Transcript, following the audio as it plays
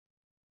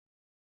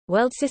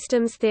World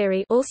systems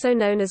theory, also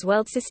known as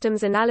world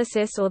systems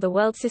analysis or the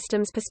world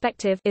systems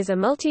perspective, is a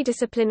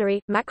multidisciplinary,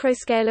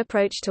 macro-scale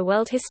approach to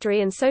world history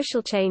and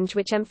social change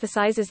which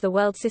emphasizes the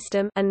world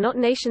system and not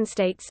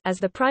nation-states as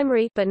the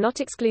primary but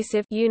not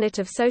exclusive unit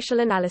of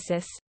social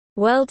analysis.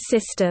 World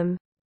system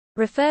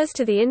refers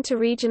to the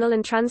inter-regional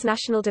and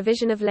transnational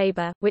division of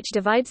labor, which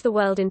divides the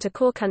world into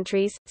core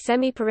countries,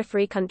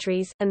 semi-periphery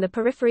countries, and the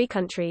periphery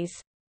countries.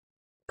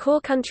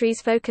 Core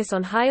countries focus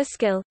on higher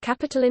skill,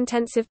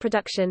 capital-intensive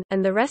production,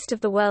 and the rest of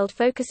the world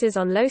focuses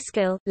on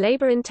low-skill,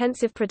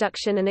 labor-intensive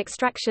production and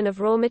extraction of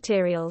raw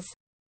materials.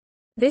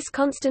 This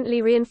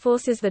constantly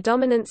reinforces the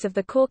dominance of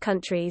the core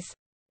countries.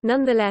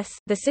 Nonetheless,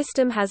 the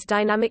system has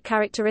dynamic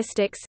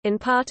characteristics, in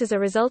part as a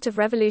result of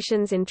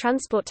revolutions in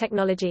transport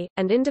technology,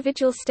 and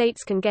individual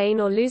states can gain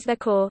or lose their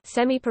core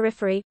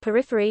semi-periphery,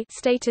 periphery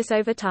status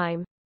over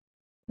time.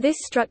 This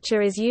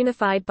structure is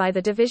unified by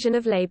the division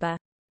of labor.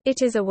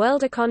 It is a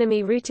world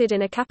economy rooted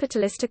in a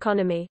capitalist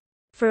economy.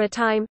 For a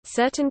time,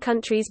 certain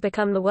countries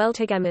become the world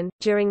hegemon.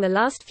 During the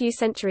last few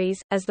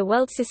centuries, as the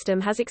world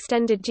system has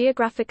extended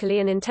geographically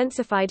and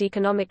intensified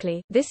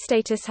economically, this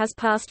status has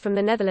passed from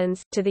the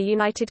Netherlands, to the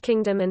United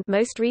Kingdom and,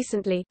 most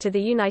recently, to the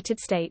United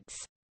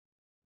States.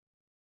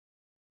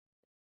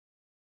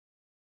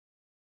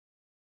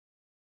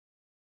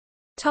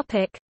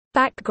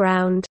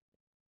 Background.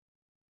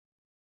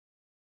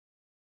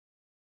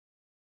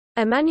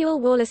 Immanuel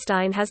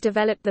Wallerstein has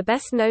developed the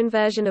best-known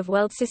version of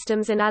world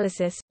systems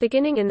analysis,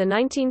 beginning in the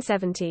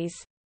 1970s.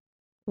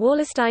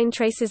 Wallerstein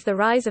traces the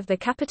rise of the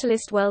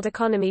capitalist world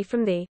economy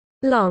from the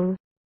long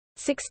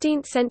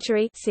 16th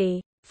century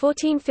c.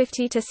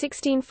 1450 to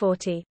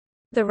 1640.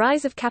 The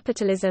rise of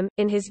capitalism,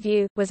 in his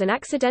view, was an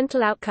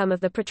accidental outcome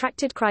of the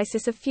protracted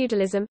crisis of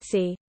feudalism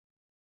c.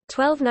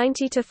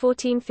 1290 to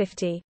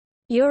 1450.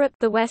 Europe,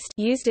 the West,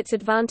 used its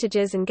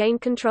advantages and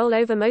gained control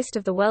over most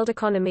of the world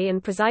economy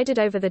and presided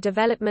over the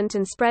development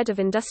and spread of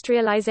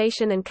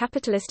industrialization and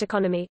capitalist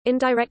economy,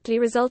 indirectly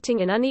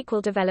resulting in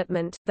unequal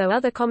development, though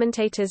other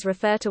commentators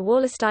refer to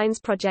Wallerstein's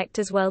project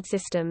as world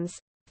systems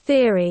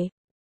theory.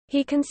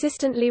 He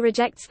consistently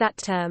rejects that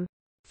term.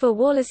 For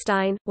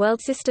Wallerstein, world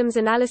systems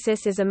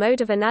analysis is a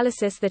mode of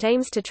analysis that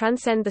aims to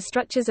transcend the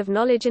structures of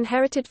knowledge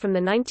inherited from the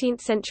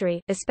 19th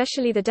century,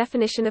 especially the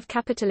definition of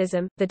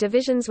capitalism, the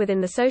divisions within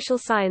the social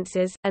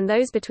sciences, and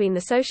those between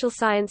the social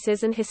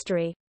sciences and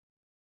history.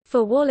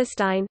 For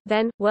Wallerstein,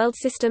 then, world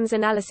systems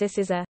analysis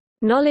is a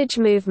knowledge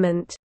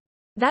movement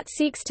that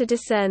seeks to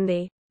discern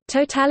the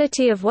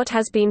totality of what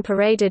has been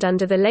paraded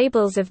under the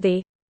labels of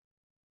the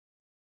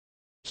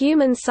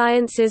human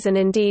sciences and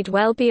indeed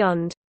well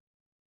beyond.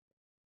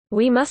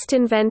 We must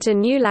invent a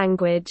new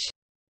language.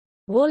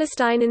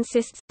 Wallerstein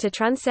insists, to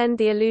transcend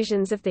the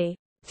illusions of the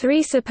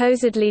three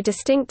supposedly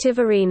distinctive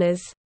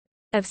arenas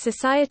of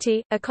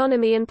society,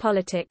 economy and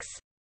politics.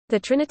 The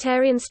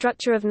Trinitarian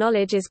structure of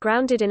knowledge is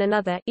grounded in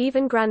another,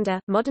 even grander,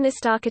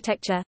 modernist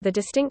architecture, the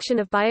distinction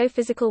of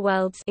biophysical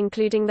worlds,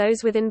 including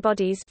those within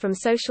bodies, from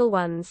social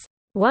ones.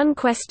 One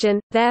question,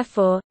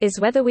 therefore,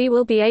 is whether we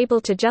will be able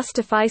to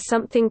justify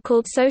something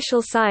called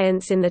social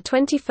science in the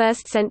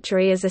 21st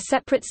century as a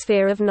separate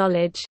sphere of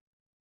knowledge.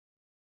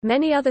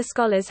 Many other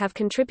scholars have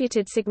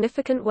contributed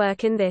significant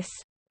work in this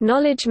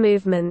knowledge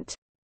movement.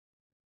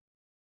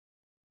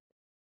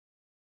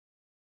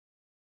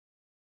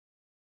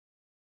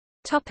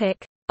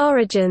 Topic: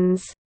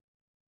 Origins.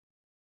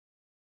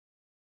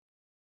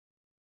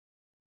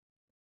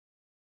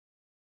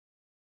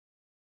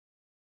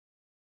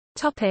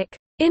 Topic: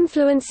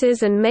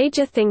 Influences and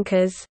major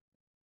thinkers.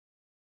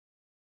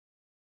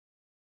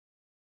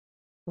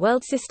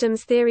 World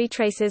systems theory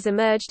traces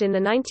emerged in the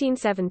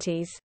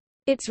 1970s.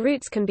 Its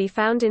roots can be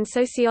found in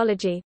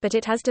sociology, but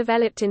it has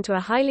developed into a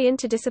highly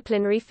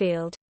interdisciplinary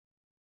field.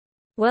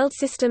 World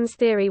systems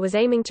theory was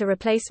aiming to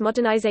replace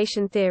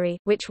modernization theory,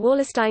 which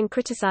Wallerstein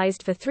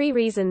criticized for three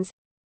reasons: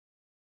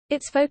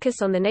 its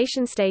focus on the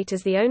nation-state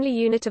as the only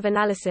unit of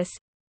analysis,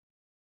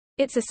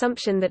 its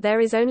assumption that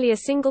there is only a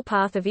single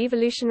path of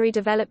evolutionary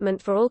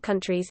development for all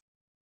countries,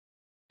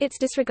 its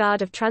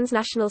disregard of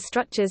transnational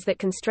structures that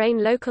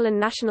constrain local and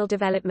national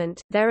development.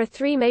 There are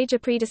three major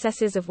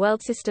predecessors of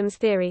world systems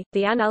theory: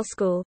 the Annales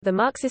school, the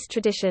Marxist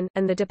tradition,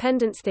 and the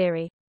dependence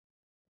theory.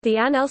 The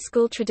Annales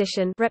school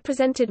tradition,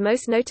 represented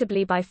most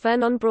notably by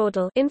Fernand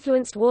Braudel,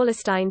 influenced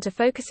Wallerstein to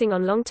focusing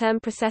on long-term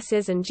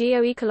processes and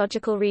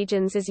geo-ecological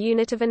regions as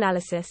unit of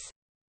analysis.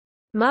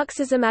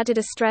 Marxism added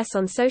a stress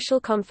on social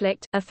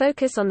conflict, a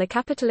focus on the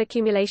capital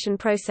accumulation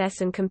process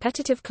and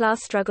competitive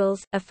class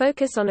struggles, a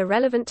focus on a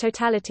relevant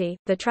totality,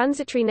 the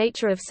transitory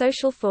nature of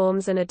social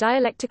forms and a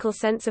dialectical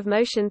sense of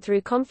motion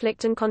through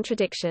conflict and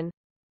contradiction.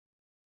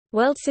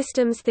 World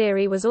systems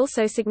theory was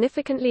also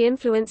significantly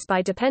influenced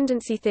by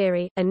dependency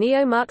theory, a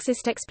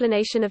neo-Marxist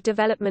explanation of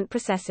development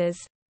processes.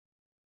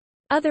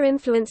 Other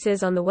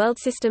influences on the world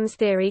systems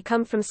theory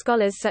come from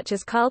scholars such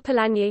as Karl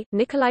Polanyi,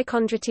 Nikolai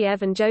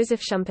Kondratiev and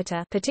Joseph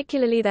Schumpeter,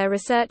 particularly their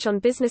research on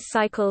business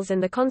cycles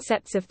and the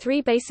concepts of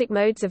three basic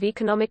modes of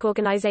economic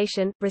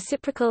organization: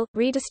 reciprocal,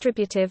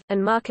 redistributive,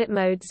 and market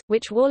modes,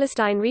 which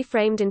Wallerstein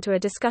reframed into a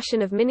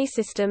discussion of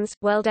mini-systems,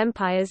 world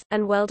empires,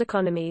 and world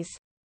economies.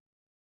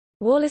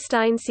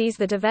 Wallerstein sees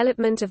the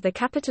development of the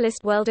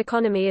capitalist world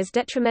economy as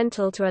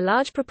detrimental to a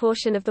large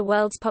proportion of the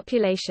world's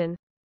population.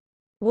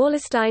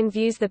 Wallerstein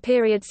views the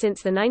period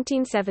since the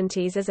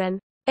 1970s as an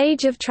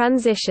age of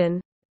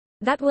transition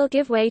that will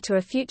give way to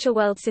a future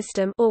world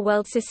system or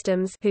world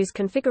systems whose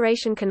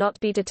configuration cannot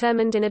be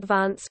determined in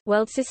advance.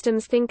 World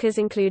systems thinkers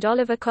include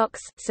Oliver Cox,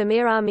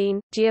 Samir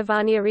Amin,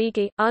 Giovanni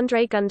Arrighi,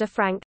 André Gunder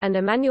Frank, and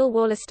Immanuel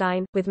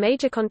Wallerstein, with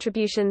major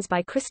contributions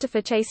by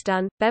Christopher Chase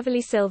Dunn,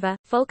 Beverly Silver,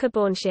 Volker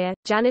Bornscheer,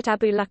 Janet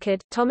Abu-Luckad,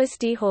 Thomas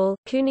D. Hall,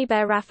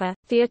 Cunibert Raffa,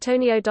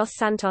 Theotonio dos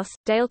Santos,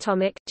 Dale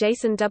Tomic,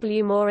 Jason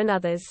W. Moore and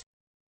others.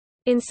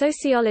 In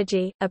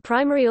sociology, a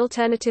primary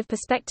alternative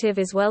perspective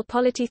is world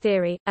polity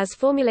theory, as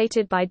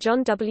formulated by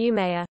John W.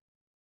 Mayer.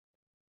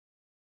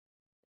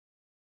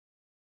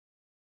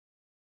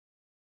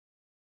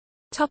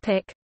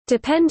 Topic: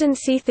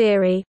 Dependency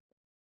theory.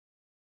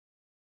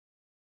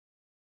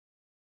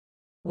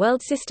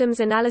 World systems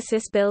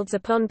analysis builds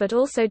upon but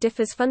also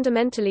differs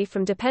fundamentally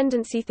from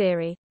dependency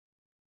theory.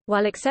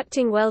 While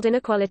accepting world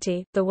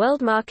inequality, the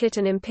world market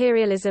and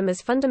imperialism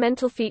as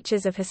fundamental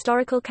features of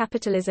historical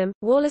capitalism,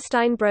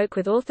 Wallerstein broke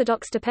with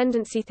orthodox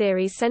dependency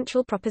theory's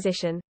central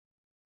proposition.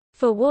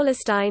 For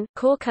Wallerstein,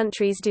 core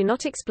countries do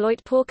not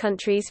exploit poor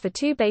countries for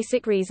two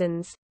basic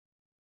reasons.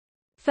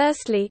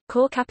 Firstly,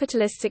 core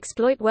capitalists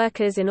exploit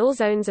workers in all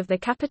zones of the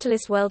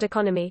capitalist world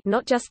economy,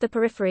 not just the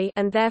periphery,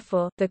 and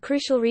therefore, the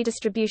crucial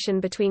redistribution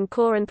between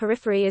core and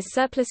periphery is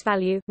surplus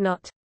value,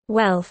 not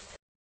wealth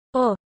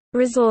or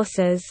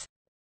resources,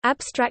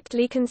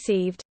 abstractly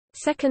conceived.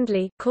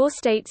 Secondly, core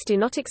states do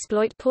not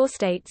exploit poor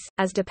states,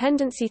 as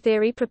dependency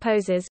theory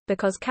proposes,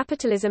 because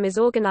capitalism is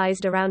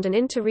organized around an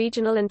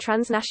inter-regional and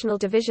transnational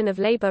division of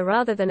labor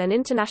rather than an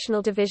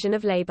international division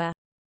of labor.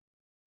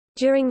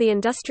 During the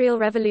Industrial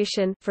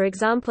Revolution, for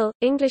example,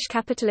 English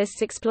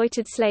capitalists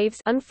exploited slaves,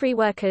 unfree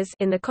workers,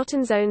 in the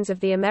cotton zones of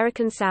the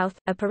American South,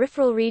 a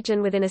peripheral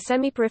region within a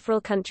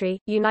semi-peripheral country,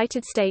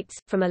 United States.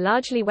 From a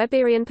largely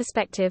Weberian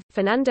perspective,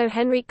 Fernando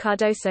Henrique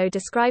Cardoso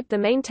described the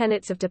main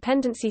tenets of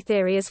dependency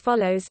theory as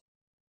follows: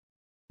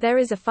 there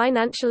is a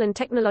financial and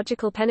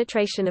technological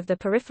penetration of the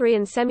periphery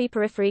and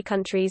semi-periphery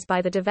countries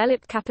by the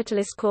developed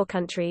capitalist core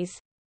countries.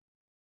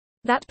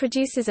 That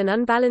produces an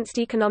unbalanced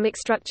economic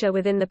structure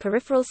within the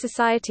peripheral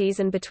societies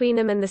and between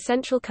them and the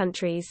central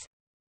countries.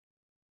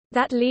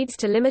 That leads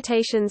to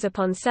limitations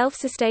upon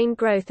self-sustained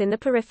growth in the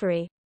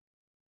periphery.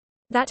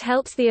 That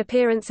helps the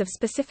appearance of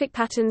specific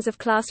patterns of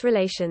class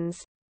relations.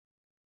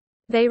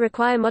 They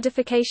require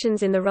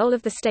modifications in the role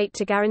of the state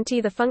to guarantee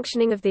the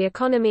functioning of the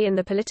economy and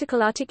the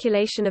political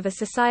articulation of a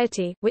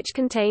society, which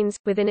contains,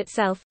 within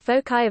itself,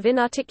 foci of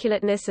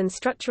inarticulateness and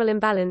structural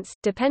imbalance.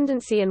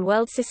 Dependency and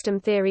world system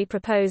theory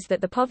propose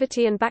that the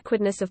poverty and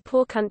backwardness of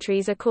poor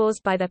countries are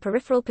caused by their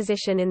peripheral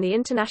position in the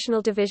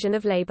international division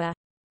of labor.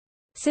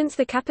 Since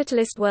the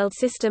capitalist world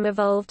system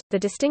evolved, the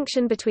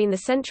distinction between the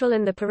central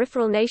and the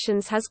peripheral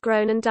nations has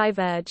grown and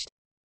diverged.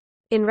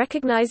 In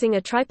recognizing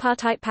a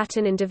tripartite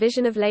pattern in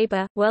division of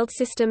labor, world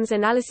systems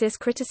analysis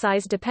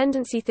criticized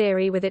dependency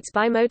theory with its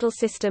bimodal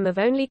system of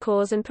only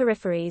cores and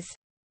peripheries.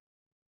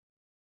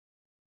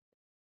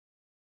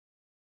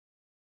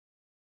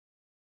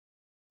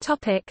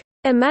 Topic: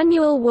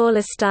 Immanuel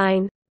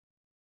Wallerstein.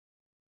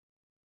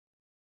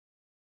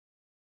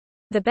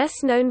 The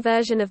best-known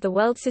version of the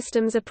world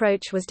systems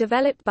approach was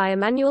developed by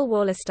Immanuel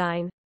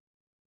Wallerstein.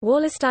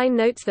 Wallerstein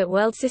notes that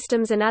world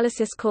systems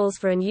analysis calls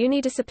for an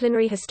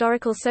unidisciplinary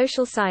historical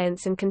social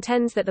science and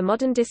contends that the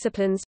modern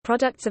disciplines,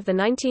 products of the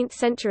 19th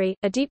century,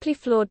 are deeply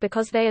flawed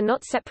because they are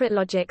not separate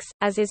logics,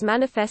 as is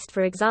manifest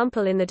for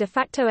example in the de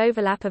facto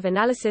overlap of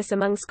analysis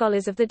among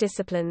scholars of the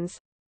disciplines.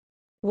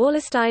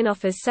 Wallerstein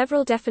offers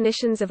several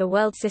definitions of a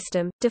world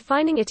system,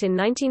 defining it in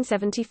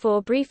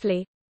 1974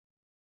 briefly.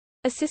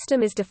 A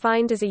system is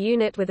defined as a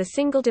unit with a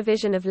single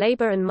division of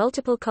labor and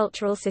multiple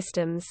cultural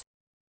systems.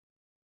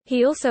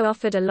 He also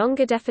offered a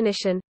longer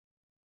definition.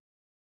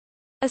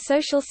 A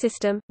social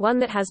system, one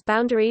that has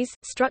boundaries,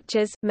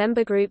 structures,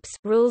 member groups,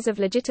 rules of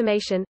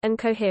legitimation, and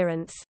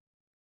coherence.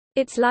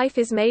 Its life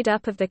is made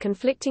up of the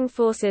conflicting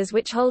forces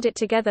which hold it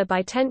together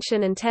by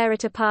tension and tear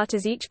it apart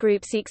as each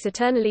group seeks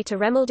eternally to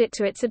remold it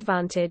to its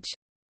advantage.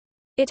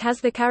 It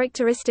has the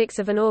characteristics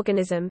of an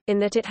organism, in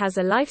that it has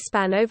a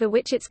lifespan over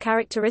which its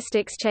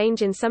characteristics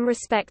change in some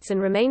respects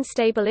and remain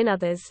stable in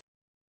others.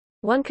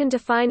 One can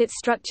define its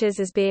structures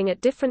as being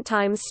at different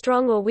times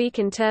strong or weak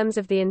in terms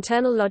of the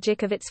internal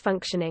logic of its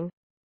functioning.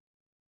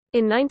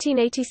 In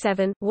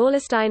 1987,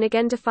 Wallerstein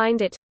again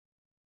defined it: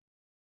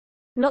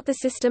 not the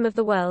system of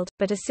the world,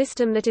 but a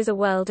system that is a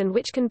world and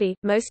which can be,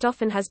 most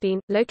often has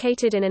been,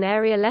 located in an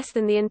area less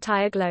than the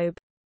entire globe.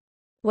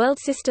 World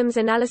systems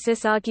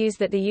analysis argues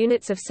that the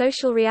units of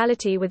social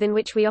reality within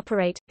which we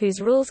operate,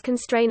 whose rules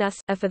constrain us,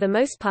 are for the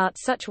most part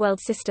such world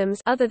systems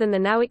other than the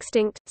now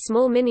extinct,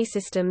 small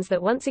mini-systems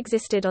that once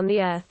existed on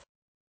the Earth.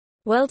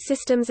 World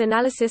systems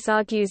analysis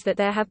argues that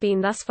there have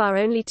been thus far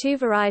only two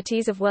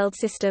varieties of world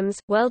systems,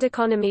 world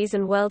economies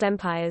and world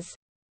empires.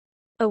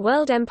 A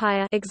world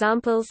empire,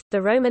 examples, the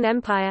Roman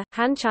Empire,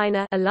 Han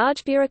China, are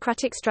large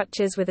bureaucratic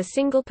structures with a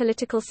single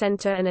political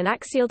center and an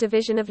axial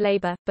division of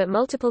labor, but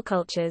multiple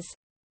cultures.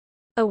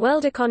 A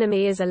world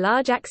economy is a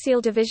large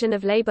axial division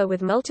of labor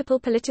with multiple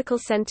political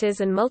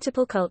centers and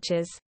multiple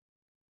cultures.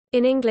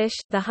 In English,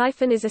 the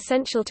hyphen is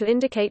essential to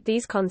indicate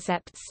these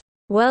concepts.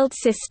 World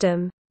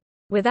system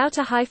without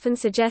a hyphen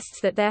suggests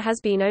that there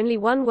has been only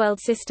one world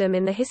system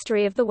in the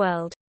history of the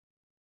world.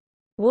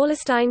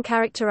 Wallerstein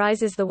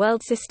characterizes the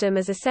world system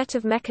as a set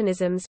of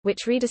mechanisms,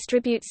 which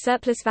redistributes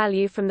surplus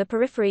value from the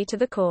periphery to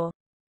the core.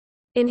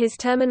 In his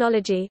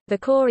terminology, the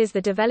core is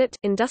the developed,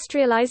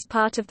 industrialized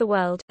part of the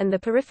world, and the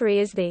periphery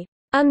is the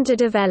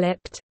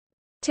underdeveloped,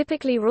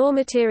 typically raw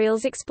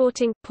materials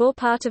exporting, poor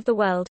part of the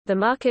world, the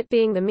market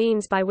being the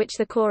means by which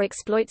the core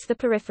exploits the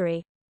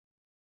periphery.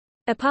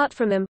 Apart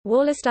from them,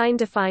 Wallerstein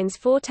defines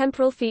four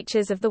temporal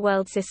features of the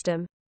world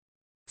system.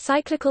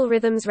 Cyclical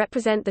rhythms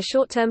represent the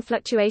short-term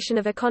fluctuation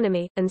of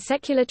economy, and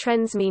secular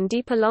trends mean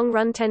deeper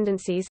long-run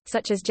tendencies,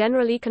 such as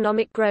general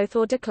economic growth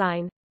or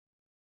decline.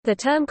 The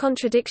term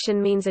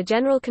contradiction means a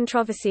general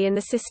controversy in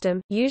the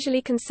system,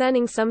 usually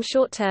concerning some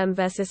short-term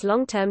versus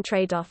long-term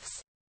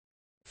trade-offs.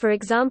 For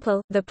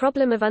example, the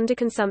problem of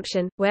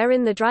underconsumption,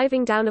 wherein the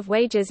driving down of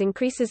wages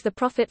increases the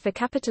profit for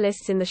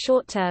capitalists in the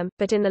short term,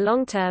 but in the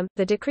long term,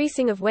 the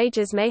decreasing of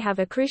wages may have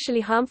a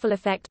crucially harmful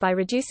effect by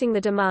reducing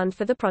the demand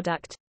for the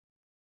product.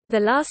 The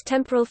last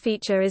temporal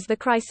feature is the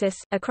crisis.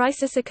 A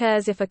crisis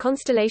occurs if a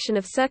constellation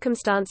of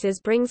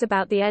circumstances brings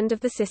about the end of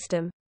the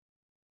system.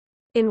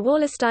 In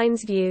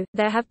Wallerstein's view,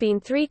 there have been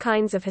three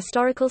kinds of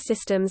historical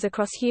systems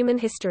across human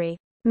history: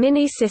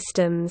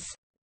 mini-systems,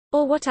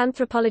 or what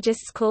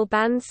anthropologists call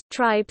bands,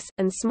 tribes,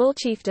 and small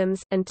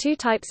chiefdoms, and two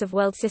types of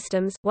world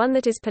systems, one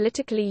that is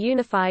politically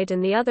unified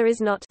and the other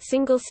is not: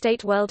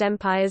 single-state world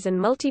empires and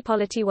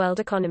multi-polity world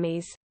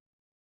economies.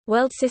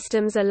 World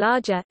systems are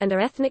larger, and are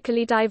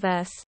ethnically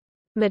diverse.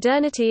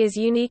 Modernity is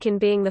unique in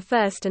being the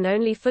first and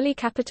only fully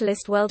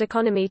capitalist world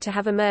economy to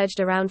have emerged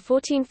around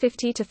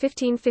 1450 to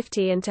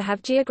 1550 and to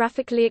have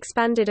geographically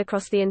expanded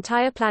across the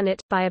entire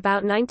planet, by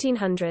about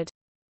 1900.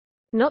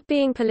 Not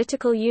being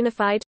political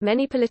unified,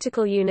 many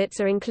political units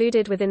are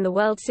included within the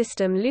world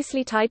system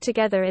loosely tied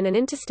together in an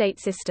interstate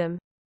system.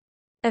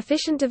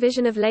 Efficient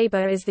division of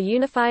labor is the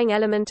unifying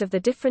element of the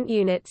different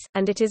units,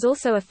 and it is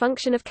also a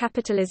function of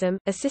capitalism,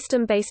 a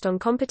system based on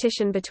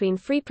competition between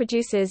free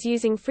producers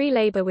using free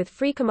labor with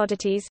free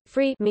commodities,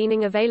 free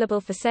meaning available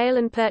for sale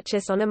and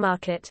purchase on a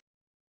market.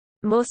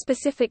 More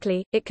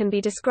specifically, it can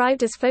be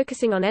described as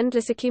focusing on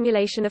endless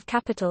accumulation of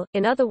capital,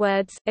 in other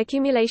words,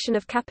 accumulation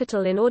of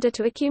capital in order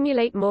to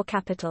accumulate more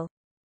capital.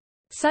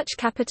 Such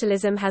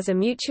capitalism has a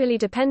mutually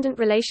dependent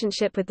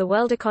relationship with the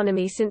world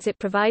economy since it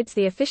provides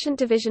the efficient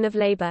division of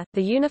labor,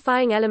 the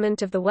unifying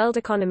element of the world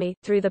economy,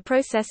 through the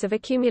process of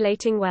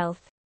accumulating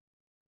wealth.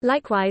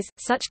 Likewise,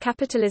 such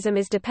capitalism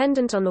is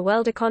dependent on the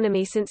world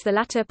economy since the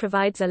latter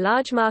provides a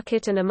large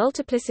market and a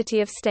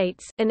multiplicity of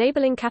states,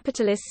 enabling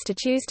capitalists to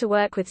choose to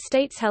work with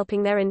states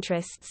helping their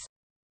interests.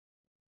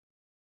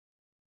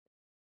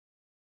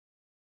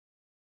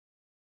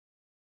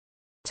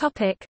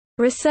 Topic: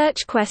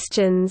 Research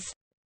questions.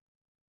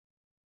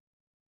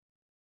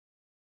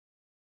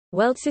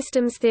 World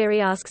systems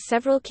theory asks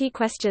several key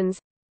questions.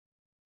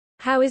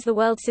 How is the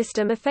world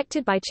system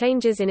affected by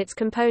changes in its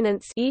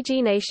components,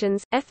 e.g.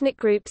 nations, ethnic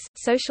groups,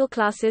 social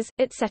classes,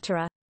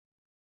 etc.?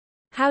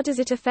 How does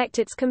it affect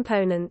its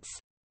components?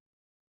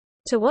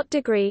 To what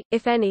degree,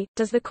 if any,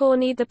 does the core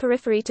need the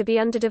periphery to be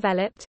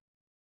underdeveloped?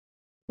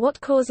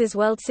 What causes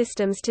world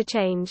systems to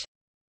change?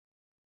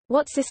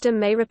 What system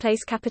may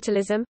replace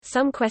capitalism?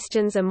 Some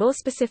questions are more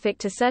specific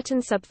to certain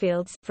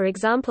subfields. For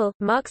example,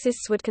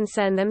 Marxists would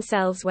concern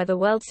themselves whether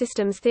world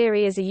systems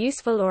theory is a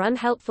useful or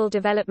unhelpful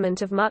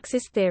development of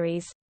Marxist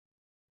theories.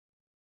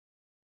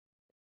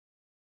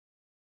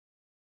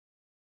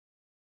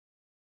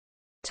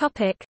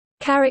 Topic: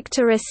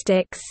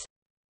 Characteristics.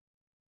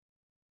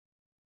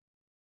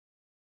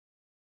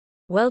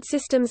 World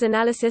systems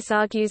analysis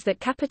argues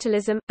that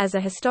capitalism, as a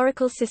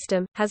historical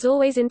system, has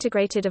always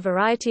integrated a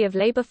variety of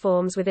labor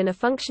forms within a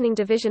functioning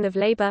division of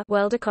labor,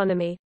 world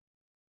economy.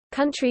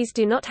 Countries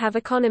do not have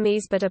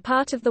economies but are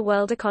part of the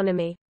world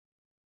economy.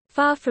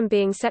 Far from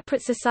being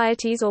separate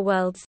societies or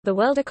worlds, the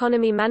world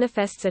economy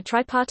manifests a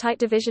tripartite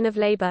division of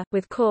labor,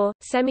 with core,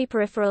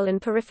 semi-peripheral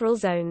and peripheral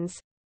zones.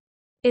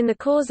 In the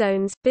core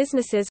zones,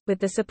 businesses, with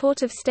the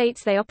support of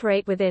states they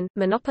operate within,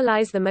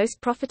 monopolize the most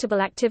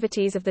profitable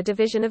activities of the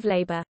division of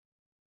labor.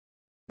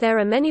 There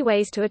are many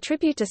ways to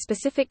attribute a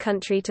specific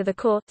country to the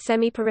core,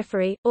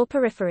 semi-periphery, or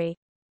periphery.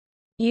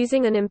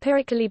 Using an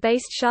empirically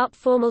based sharp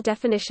formal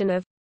definition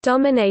of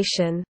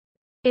domination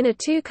in a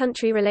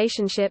two-country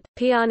relationship,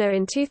 Piana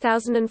in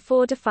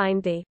 2004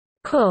 defined the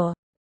core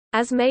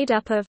as made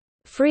up of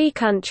free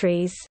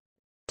countries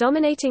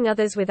dominating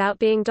others without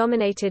being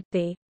dominated,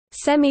 the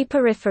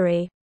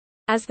semi-periphery,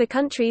 as the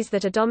countries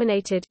that are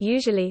dominated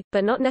usually,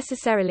 but not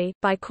necessarily,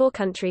 by core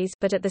countries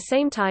but at the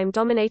same time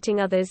dominating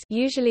others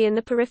usually in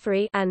the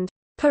periphery, and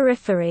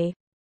periphery,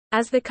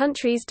 as the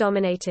countries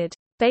dominated.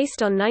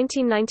 Based on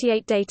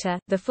 1998 data,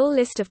 the full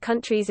list of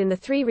countries in the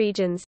three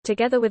regions,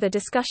 together with a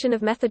discussion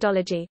of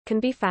methodology, can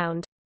be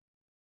found.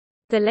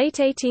 The late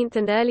 18th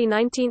and early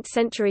 19th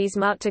centuries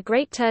marked a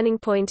great turning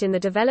point in the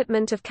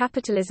development of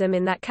capitalism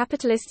in that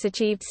capitalists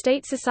achieved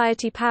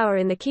state-society power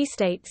in the key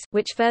states,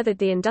 which furthered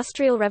the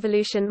Industrial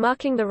Revolution,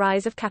 marking the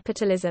rise of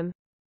capitalism.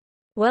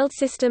 World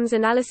systems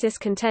analysis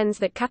contends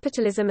that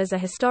capitalism as a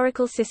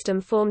historical system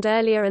formed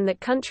earlier and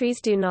that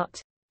countries do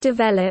not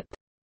develop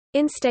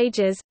in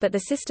stages, but the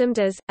system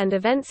does, and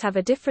events have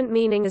a different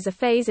meaning as a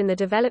phase in the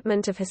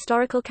development of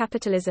historical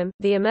capitalism.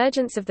 The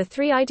emergence of the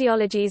three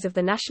ideologies of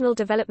the national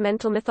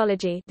developmental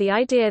mythology, the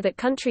idea that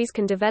countries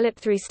can develop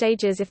through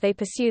stages if they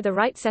pursue the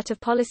right set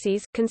of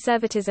policies,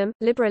 conservatism,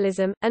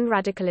 liberalism, and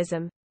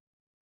radicalism.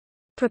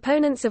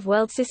 Proponents of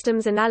world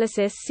systems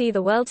analysis see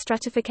the world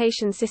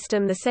stratification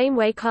system the same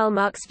way Karl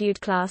Marx viewed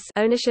class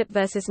ownership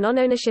versus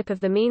non-ownership of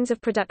the means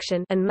of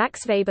production and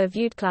Max Weber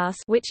viewed class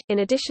which, in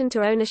addition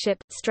to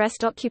ownership,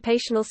 stressed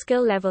occupational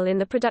skill level in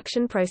the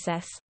production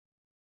process.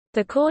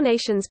 The core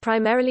nations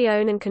primarily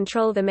own and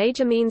control the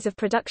major means of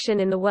production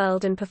in the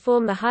world and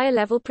perform the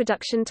higher-level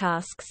production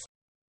tasks.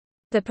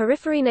 The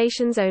periphery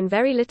nations own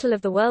very little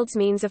of the world's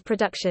means of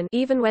production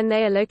even when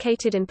they are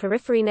located in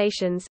periphery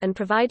nations and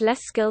provide less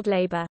skilled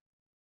labor.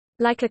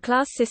 Like a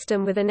class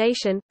system with a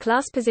nation,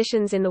 class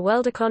positions in the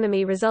world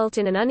economy result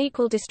in an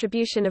unequal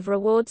distribution of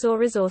rewards or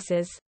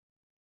resources.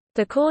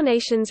 The core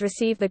nations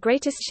receive the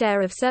greatest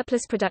share of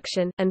surplus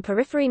production, and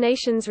periphery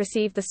nations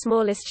receive the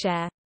smallest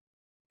share.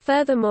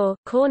 Furthermore,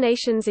 core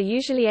nations are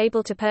usually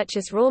able to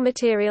purchase raw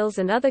materials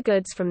and other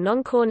goods from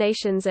non-core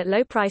nations at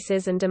low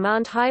prices and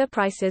demand higher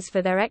prices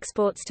for their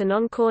exports to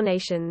non-core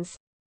nations.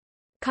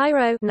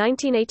 Cairo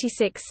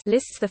 1986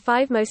 lists the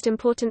 5 most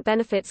important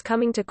benefits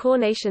coming to core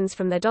nations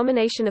from their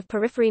domination of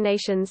periphery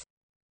nations: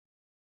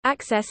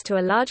 access to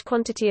a large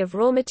quantity of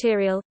raw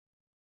material,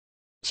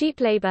 cheap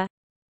labor,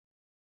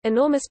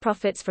 enormous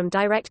profits from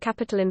direct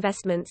capital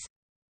investments,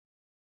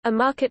 a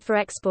market for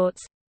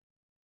exports,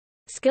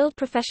 skilled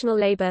professional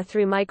labor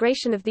through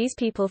migration of these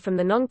people from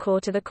the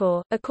non-core to the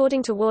core.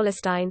 According to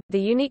Wallerstein, the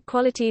unique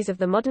qualities of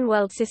the modern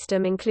world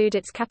system include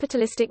its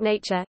capitalistic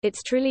nature,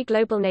 its truly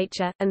global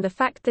nature, and the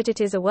fact that it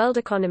is a world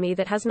economy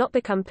that has not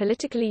become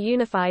politically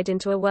unified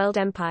into a world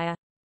empire.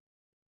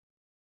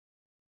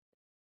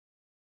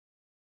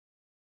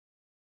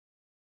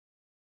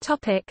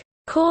 Topic: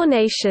 Core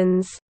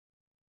nations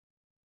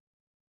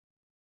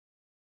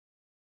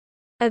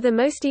are the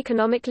most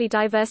economically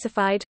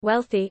diversified,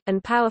 wealthy,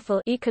 and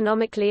powerful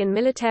economically and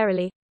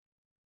militarily,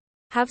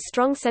 have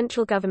strong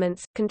central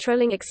governments,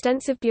 controlling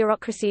extensive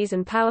bureaucracies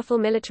and powerful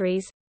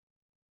militaries,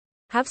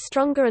 have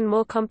stronger and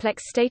more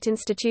complex state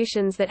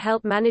institutions that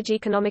help manage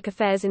economic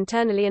affairs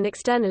internally and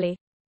externally,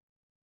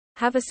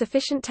 have a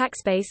sufficient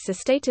tax base so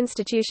state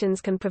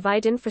institutions can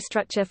provide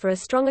infrastructure for a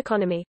strong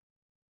economy,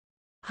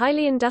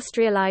 highly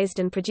industrialized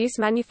and produce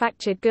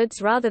manufactured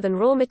goods rather than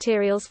raw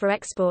materials for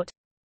export,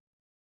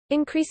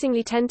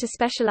 increasingly tend to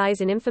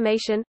specialize in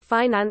information,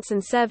 finance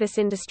and service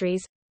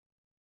industries,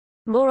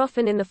 more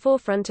often in the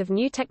forefront of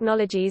new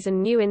technologies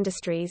and new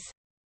industries.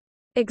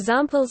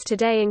 Examples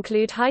today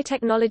include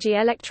high-technology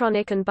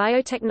electronic and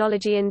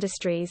biotechnology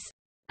industries.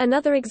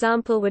 Another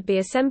example would be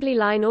assembly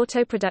line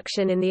auto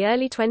production in the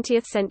early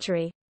 20th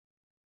century.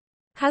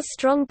 Has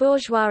strong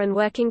bourgeois and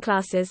working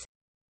classes,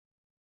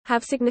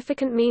 have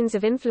significant means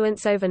of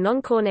influence over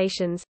non-core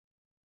nations,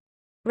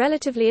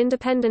 relatively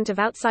independent of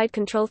outside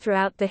control.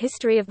 Throughout the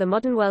history of the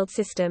modern world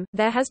system,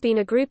 there has been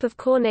a group of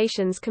core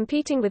nations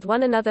competing with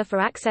one another for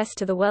access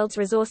to the world's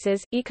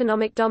resources,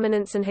 economic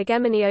dominance and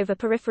hegemony over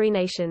periphery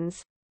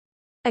nations.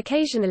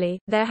 Occasionally,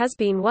 there has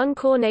been one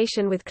core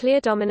nation with clear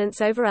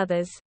dominance over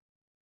others.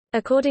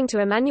 According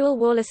to Immanuel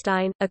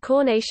Wallerstein, a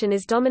core nation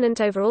is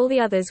dominant over all the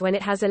others when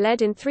it has a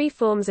lead in 3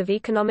 forms of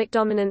economic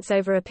dominance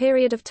over a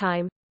period of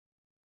time.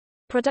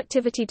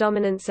 Productivity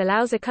dominance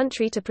allows a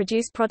country to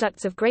produce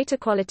products of greater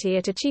quality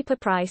at a cheaper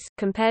price,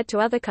 compared to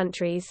other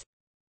countries.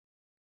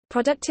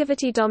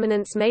 Productivity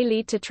dominance may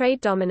lead to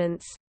trade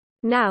dominance.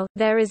 Now,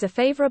 there is a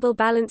favorable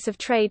balance of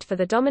trade for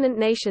the dominant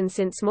nation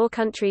since more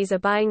countries are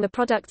buying the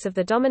products of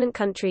the dominant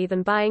country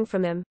than buying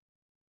from them.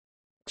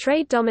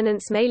 Trade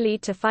dominance may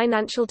lead to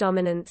financial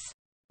dominance.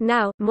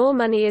 Now, more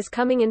money is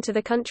coming into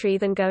the country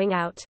than going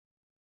out.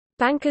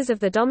 Bankers of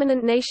the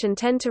dominant nation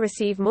tend to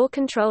receive more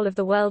control of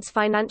the world's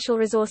financial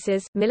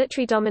resources.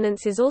 Military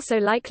dominance is also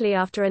likely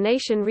after a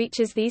nation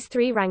reaches these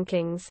 3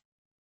 rankings.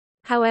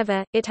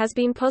 However, it has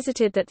been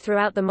posited that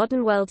throughout the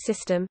modern world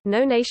system,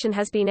 no nation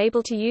has been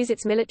able to use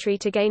its military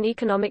to gain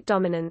economic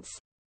dominance.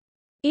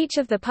 Each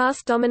of the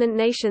past dominant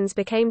nations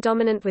became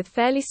dominant with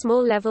fairly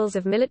small levels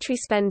of military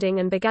spending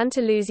and began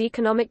to lose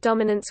economic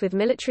dominance with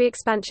military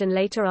expansion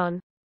later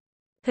on.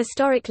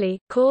 Historically,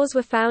 cores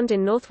were found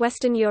in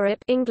northwestern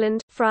Europe,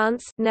 England,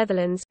 France,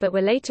 Netherlands, but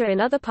were later in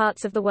other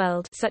parts of the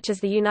world such as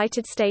the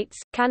United States,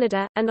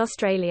 Canada, and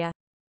Australia.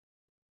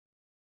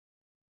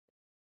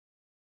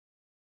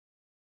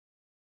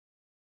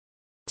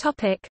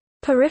 Topic: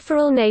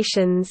 Peripheral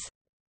nations.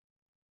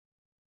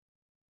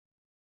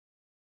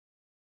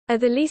 Are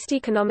the least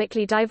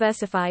economically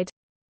diversified.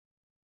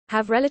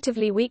 Have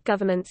relatively weak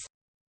governments.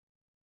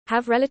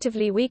 Have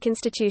relatively weak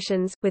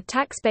institutions, with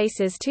tax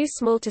bases too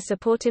small to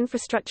support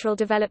infrastructural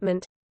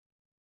development.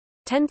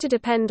 Tend to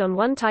depend on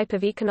one type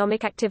of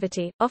economic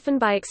activity, often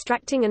by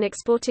extracting and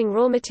exporting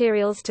raw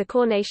materials to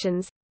core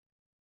nations.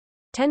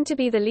 Tend to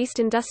be the least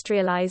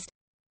industrialized.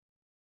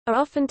 Are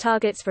often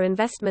targets for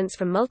investments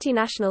from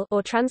multinational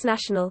or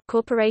transnational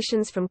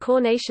corporations from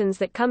core nations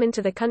that come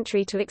into the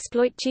country to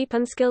exploit cheap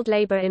unskilled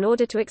labor in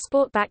order to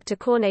export back to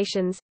core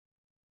nations.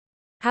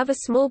 Have a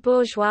small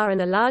bourgeois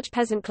and a large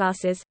peasant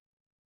classes.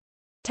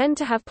 Tend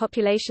to have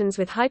populations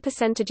with high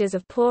percentages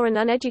of poor and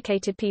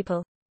uneducated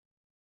people.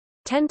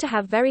 Tend to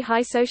have very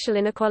high social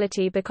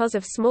inequality because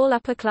of small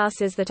upper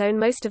classes that own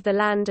most of the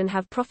land and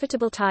have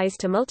profitable ties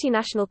to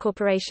multinational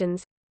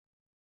corporations.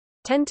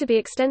 Tend to be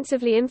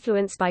extensively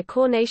influenced by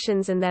core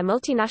nations and their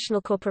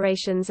multinational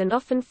corporations and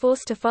often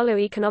forced to follow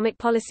economic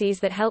policies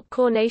that help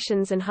core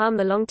nations and harm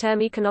the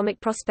long-term economic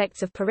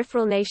prospects of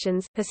peripheral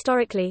nations.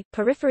 Historically,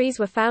 peripheries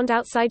were found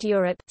outside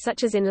Europe,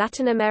 such as in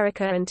Latin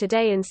America and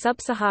today in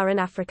sub-Saharan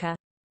Africa.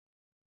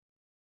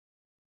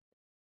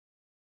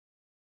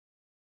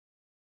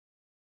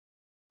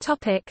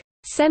 Topic: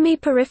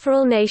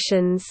 Semi-peripheral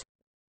nations.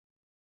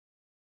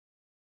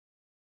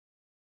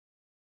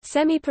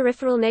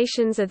 Semi-peripheral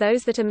nations are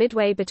those that are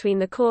midway between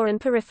the core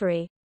and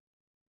periphery.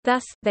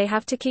 Thus, they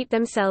have to keep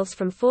themselves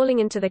from falling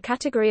into the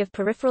category of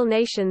peripheral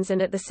nations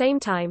and at the same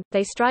time,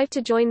 they strive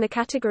to join the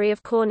category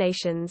of core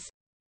nations.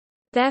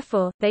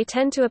 Therefore, they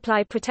tend to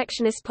apply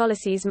protectionist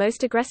policies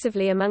most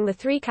aggressively among the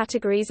three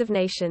categories of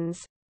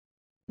nations.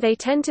 They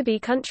tend to be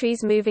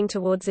countries moving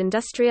towards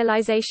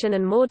industrialization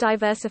and more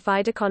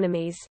diversified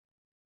economies.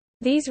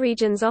 These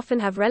regions often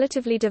have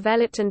relatively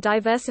developed and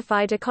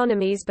diversified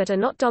economies but are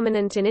not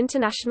dominant in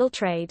international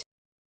trade.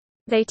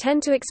 They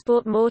tend to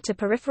export more to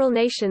peripheral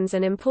nations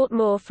and import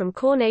more from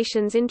core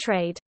nations in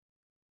trade.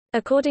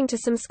 According to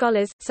some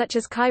scholars, such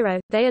as Cairo,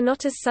 they are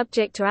not as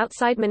subject to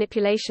outside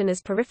manipulation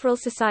as peripheral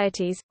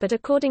societies, but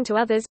according to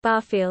others,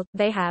 Barfield,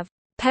 they have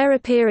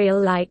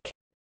peripheral-like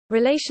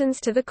relations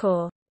to the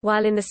core.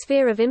 While in the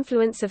sphere of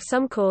influence of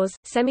some cores,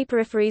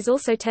 semi-peripheries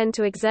also tend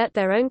to exert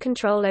their own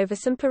control over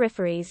some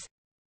peripheries.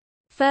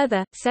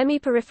 Further,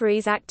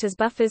 semi-peripheries act as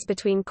buffers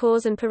between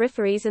cores and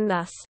peripheries and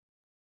thus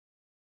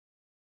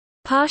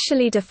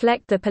partially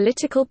deflect the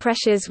political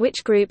pressures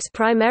which groups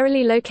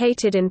primarily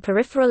located in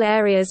peripheral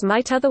areas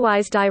might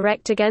otherwise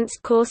direct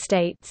against core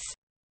states.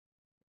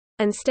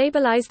 And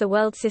stabilize the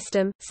world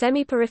system.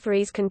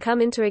 Semi-peripheries can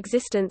come into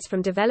existence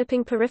from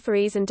developing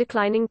peripheries and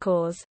declining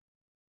cores.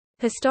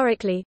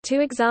 Historically, two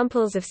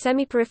examples of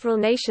semi-peripheral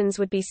nations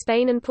would be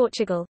Spain and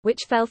Portugal,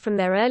 which fell from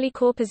their early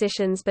core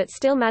positions but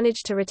still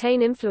managed to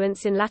retain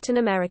influence in Latin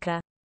America.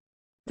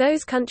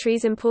 Those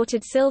countries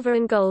imported silver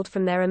and gold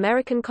from their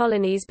American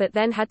colonies but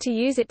then had to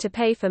use it to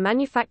pay for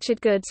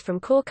manufactured goods from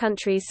core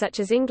countries such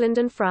as England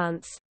and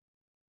France.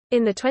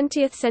 In the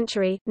 20th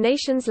century,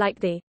 nations like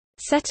the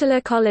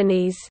settler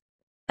colonies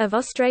of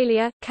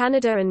Australia,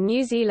 Canada and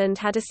New Zealand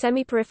had a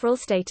semi-peripheral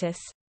status.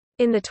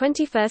 In the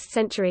 21st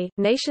century,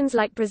 nations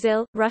like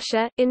Brazil,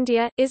 Russia,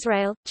 India,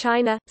 Israel,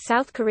 China,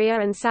 South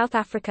Korea and South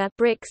Africa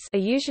 (BRICS) are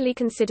usually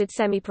considered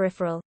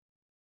semi-peripheral.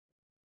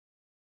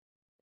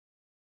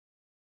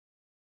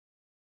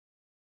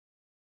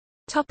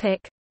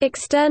 Topic: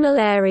 External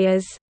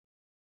areas.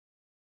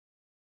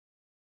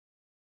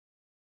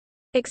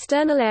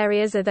 External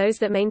areas are those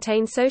that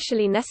maintain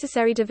socially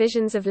necessary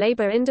divisions of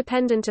labor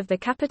independent of the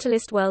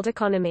capitalist world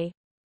economy.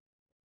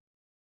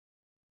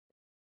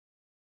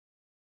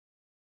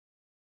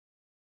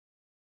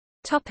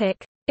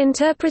 Topic: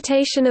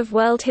 Interpretation of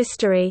world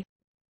history.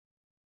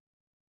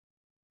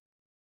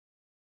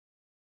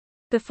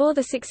 Before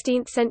the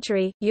 16th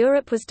century,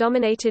 Europe was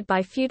dominated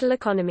by feudal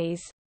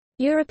economies.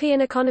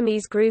 European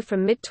economies grew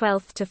from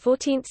mid-12th to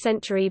 14th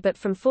century but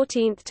from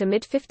 14th to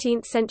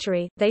mid-15th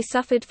century, they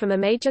suffered from a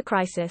major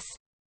crisis.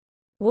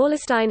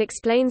 Wallerstein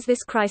explains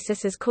this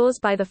crisis as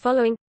caused by the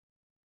following: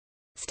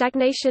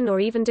 stagnation or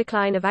even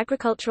decline of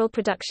agricultural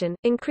production,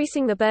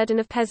 increasing the burden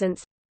of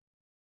peasants;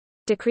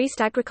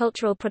 decreased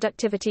agricultural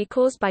productivity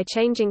caused by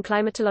changing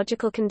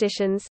climatological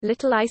conditions,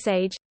 Little Ice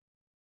Age;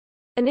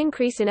 an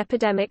increase in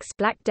epidemics,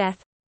 Black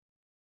Death.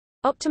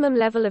 Optimum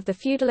level of the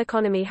feudal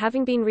economy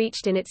having been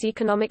reached in its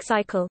economic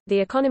cycle, the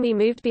economy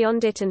moved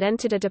beyond it and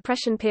entered a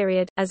depression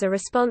period. As a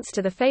response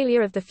to the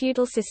failure of the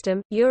feudal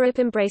system, Europe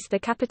embraced the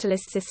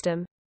capitalist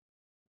system.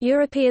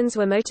 Europeans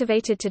were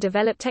motivated to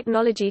develop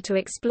technology to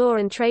explore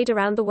and trade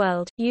around the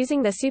world,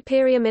 using their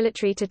superior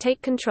military to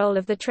take control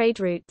of the trade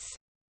routes.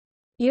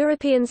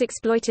 Europeans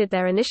exploited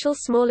their initial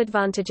small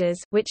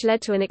advantages, which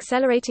led to an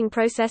accelerating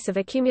process of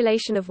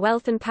accumulation of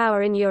wealth and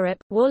power in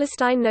Europe.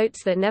 Wallerstein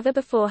notes that never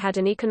before had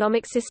an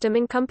economic system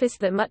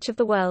encompassed that much of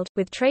the world,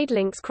 with trade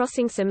links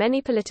crossing so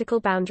many political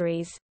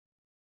boundaries.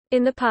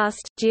 In the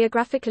past,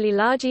 geographically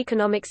large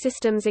economic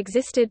systems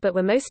existed but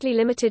were mostly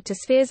limited to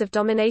spheres of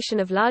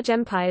domination of large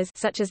empires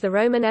such as the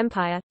Roman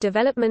Empire.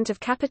 Development of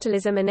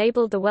capitalism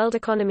enabled the world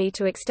economy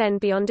to extend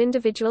beyond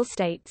individual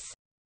states.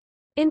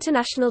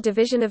 International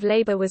division of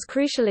labor was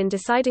crucial in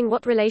deciding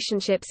what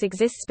relationships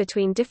exists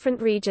between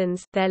different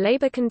regions, their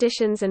labor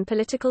conditions and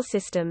political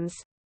systems.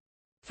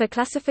 For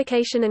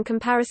classification and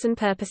comparison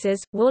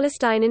purposes,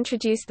 Wallerstein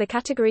introduced the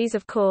categories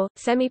of core,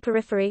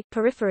 semi-periphery,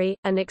 periphery,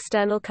 and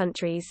external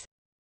countries.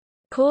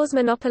 Cores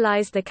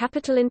monopolized the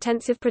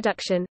capital-intensive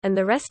production, and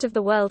the rest of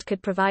the world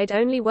could provide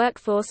only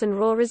workforce and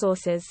raw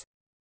resources.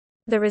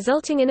 The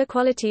resulting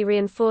inequality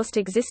reinforced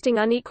existing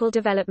unequal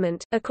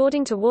development.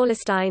 According to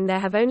Wallerstein, there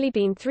have only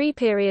been 3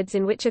 periods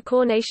in which a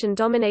core nation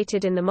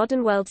dominated in the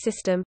modern world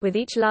system, with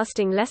each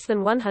lasting less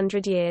than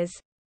 100 years.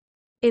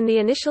 In the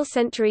initial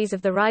centuries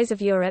of the rise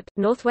of Europe,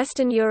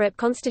 northwestern Europe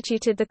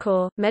constituted the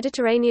core,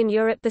 Mediterranean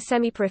Europe the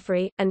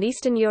semi-periphery, and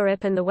Eastern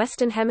Europe and the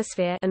Western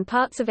Hemisphere and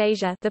parts of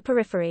Asia the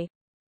periphery.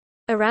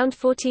 Around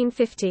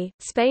 1450,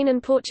 Spain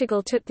and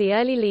Portugal took the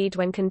early lead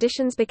when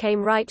conditions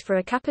became right for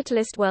a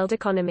capitalist world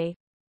economy.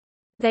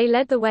 They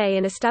led the way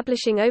in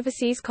establishing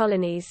overseas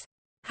colonies.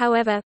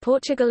 However,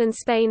 Portugal and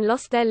Spain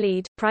lost their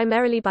lead,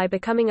 primarily by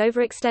becoming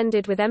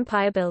overextended with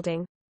empire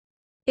building.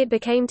 It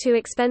became too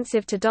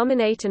expensive to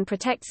dominate and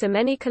protect so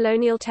many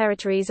colonial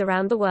territories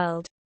around the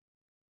world.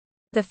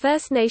 The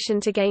first nation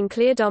to gain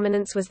clear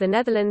dominance was the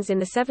Netherlands in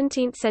the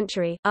 17th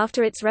century,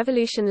 after its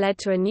revolution led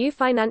to a new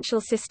financial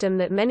system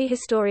that many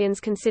historians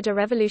consider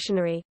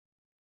revolutionary.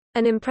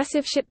 An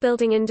impressive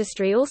shipbuilding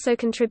industry also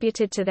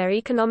contributed to their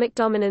economic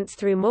dominance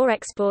through more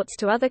exports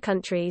to other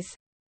countries.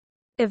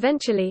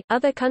 Eventually,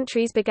 other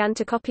countries began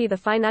to copy the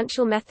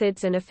financial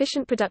methods and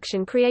efficient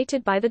production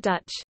created by the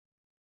Dutch.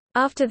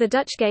 After the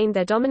Dutch gained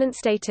their dominant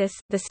status,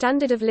 the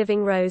standard of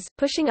living rose,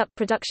 pushing up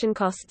production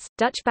costs.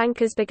 Dutch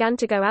bankers began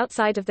to go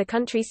outside of the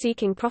country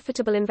seeking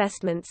profitable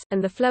investments,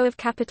 and the flow of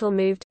capital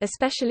moved,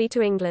 especially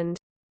to England.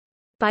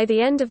 By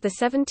the end of the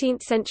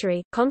 17th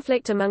century,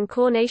 conflict among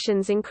core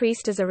nations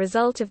increased as a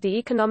result of the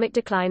economic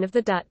decline of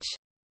the Dutch.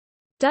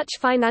 Dutch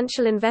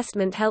financial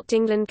investment helped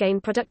England gain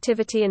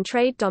productivity and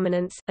trade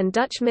dominance, and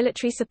Dutch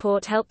military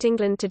support helped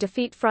England to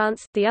defeat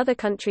France, the other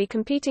country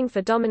competing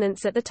for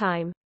dominance at the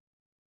time.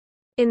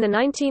 In the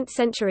 19th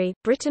century,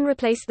 Britain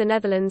replaced the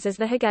Netherlands as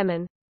the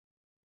hegemon.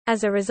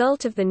 As a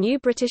result of the new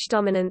British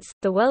dominance,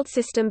 the world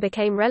system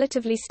became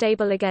relatively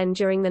stable again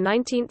during the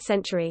 19th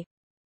century.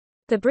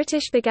 The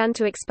British began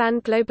to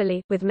expand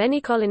globally, with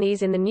many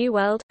colonies in the New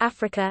World,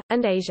 Africa,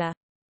 and Asia.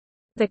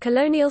 The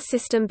colonial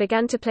system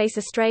began to place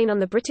a strain on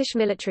the British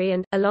military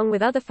and, along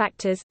with other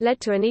factors, led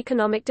to an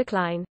economic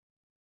decline.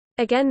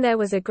 Again, there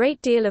was a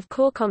great deal of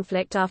core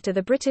conflict after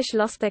the British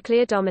lost their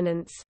clear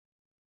dominance.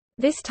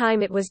 This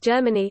time it was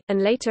Germany,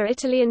 and later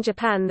Italy and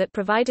Japan that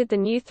provided the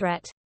new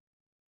threat.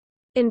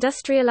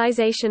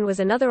 Industrialization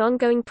was another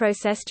ongoing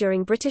process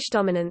during British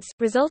dominance,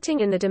 resulting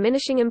in the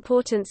diminishing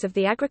importance of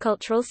the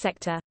agricultural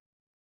sector.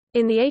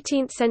 In the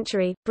 18th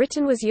century,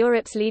 Britain was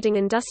Europe's leading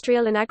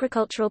industrial and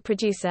agricultural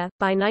producer.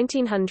 By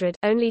 1900,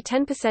 only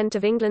 10%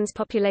 of England's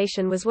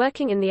population was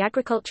working in the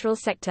agricultural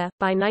sector.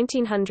 By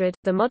 1900,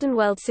 the modern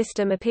world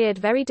system appeared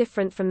very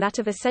different from that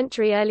of a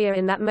century earlier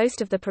in that most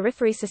of the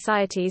periphery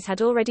societies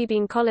had already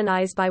been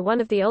colonized by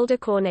one of the older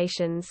core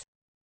nations.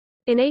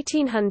 In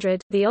 1800,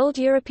 the old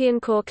European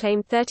core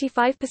claimed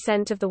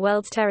 35% of the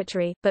world's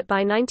territory, but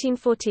by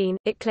 1914,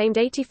 it claimed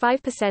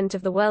 85%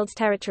 of the world's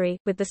territory,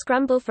 with the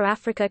scramble for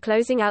Africa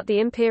closing out the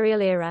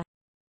imperial era.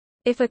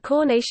 If a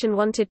core nation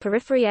wanted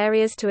periphery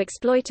areas to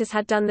exploit as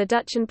had done the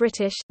Dutch and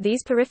British,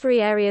 these periphery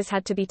areas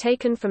had to be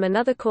taken from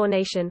another core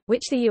nation,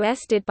 which the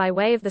US did by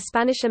way of the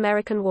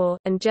Spanish-American War,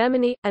 and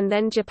Germany, and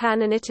then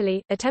Japan and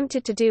Italy,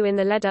 attempted to do in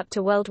the lead-up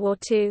to World War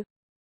II.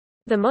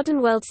 The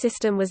modern world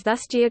system was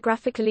thus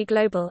geographically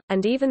global,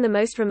 and even the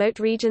most remote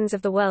regions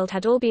of the world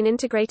had all been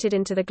integrated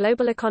into the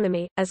global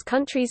economy. As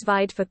countries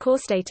vied for core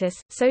status,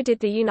 so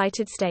did the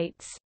United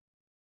States.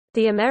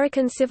 The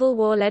American Civil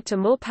War led to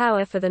more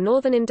power for the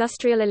northern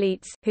industrial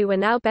elites, who were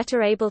now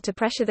better able to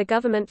pressure the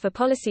government for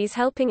policies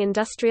helping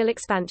industrial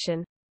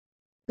expansion.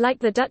 Like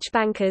the Dutch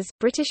bankers,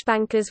 British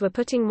bankers were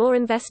putting more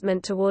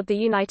investment toward the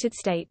United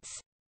States.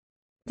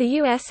 The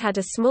U.S. had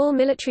a small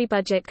military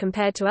budget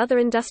compared to other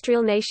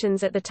industrial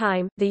nations at the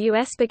time. The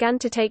U.S. began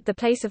to take the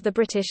place of the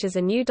British as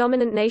a new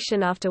dominant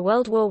nation after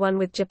World War I,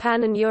 with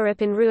Japan and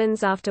Europe in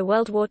ruins after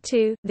World War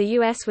II. The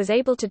U.S. was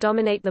able to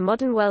dominate the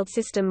modern world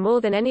system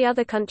more than any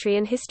other country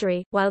in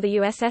history, while the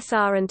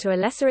USSR and to a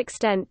lesser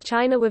extent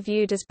China were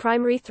viewed as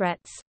primary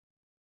threats.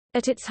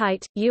 At its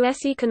height,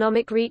 U.S.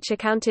 economic reach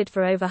accounted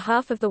for over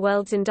half of the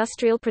world's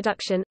industrial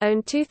production,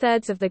 owned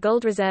two-thirds of the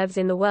gold reserves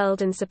in the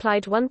world and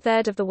supplied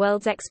one-third of the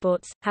world's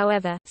exports.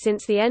 However,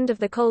 since the end of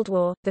the Cold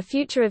War, the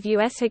future of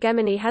U.S.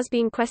 hegemony has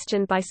been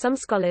questioned by some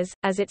scholars,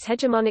 as its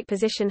hegemonic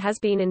position has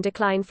been in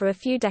decline for a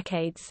few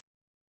decades.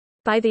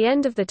 By the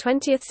end of the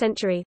 20th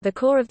century, the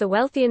core of the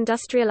wealthy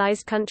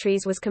industrialized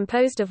countries was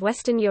composed of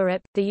Western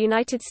Europe, the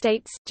United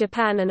States,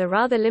 Japan and a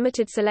rather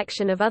limited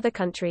selection of other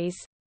countries.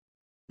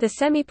 The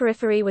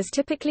semi-periphery was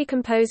typically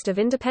composed of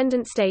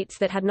independent states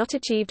that had not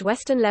achieved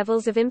Western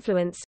levels of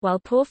influence, while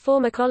poor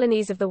former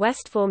colonies of the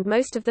West formed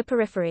most of the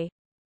periphery.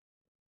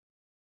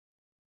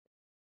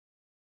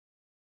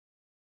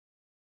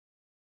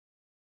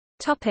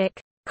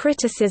 Topic: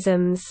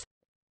 Criticisms.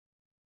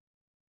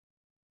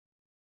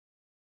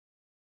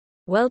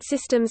 World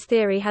systems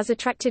theory has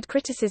attracted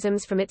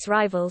criticisms from its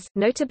rivals,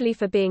 notably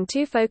for being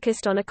too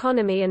focused on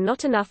economy and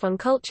not enough on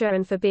culture,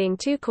 and for being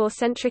too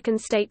core-centric and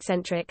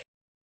state-centric.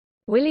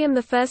 William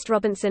I.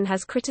 Robinson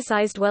has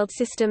criticized world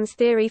systems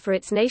theory for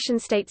its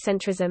nation-state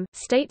centrism,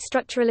 state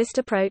structuralist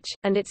approach,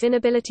 and its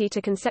inability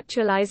to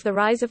conceptualize the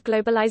rise of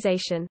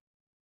globalization.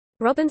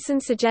 Robinson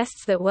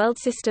suggests that world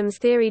systems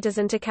theory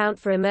doesn't account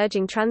for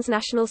emerging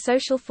transnational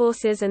social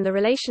forces and the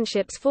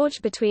relationships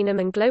forged between them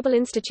and global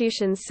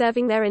institutions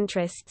serving their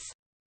interests.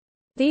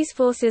 These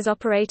forces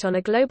operate on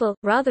a global,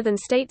 rather than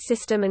state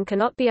system and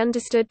cannot be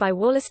understood by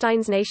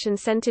Wallerstein's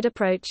nation-centered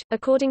approach.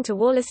 According to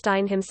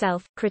Wallerstein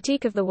himself,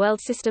 critique of the world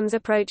systems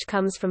approach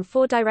comes from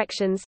four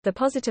directions: the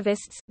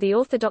positivists, the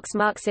orthodox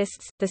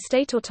Marxists, the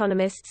state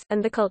autonomists,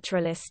 and the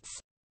culturalists.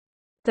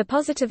 The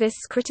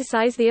positivists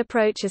criticize the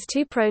approach as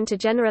too prone to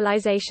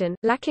generalization,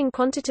 lacking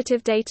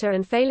quantitative data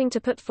and failing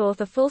to put forth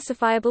a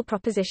falsifiable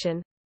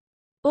proposition.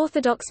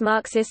 Orthodox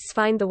Marxists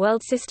find the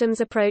world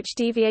systems approach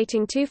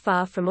deviating too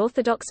far from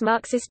orthodox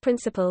Marxist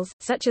principles,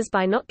 such as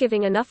by not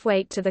giving enough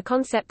weight to the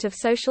concept of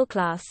social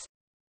class.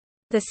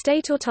 The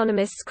state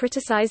autonomists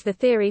criticize the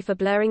theory for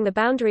blurring the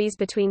boundaries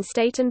between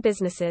state and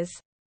businesses.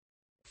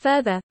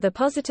 Further, the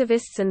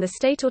positivists and the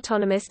state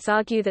autonomists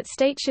argue that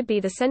state should be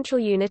the central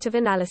unit of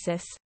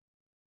analysis.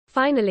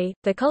 Finally,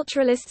 the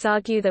culturalists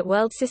argue that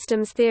world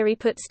systems theory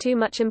puts too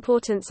much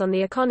importance on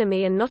the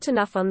economy and not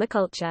enough on the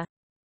culture.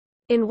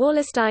 In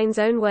Wallerstein's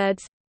own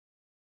words,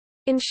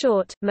 in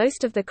short,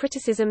 most of the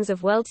criticisms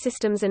of world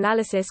systems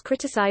analysis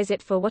criticize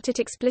it for what it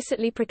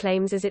explicitly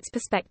proclaims as its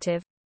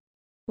perspective.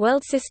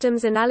 World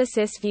systems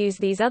analysis views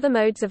these other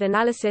modes of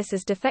analysis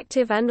as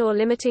defective and/or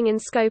limiting in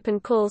scope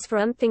and calls for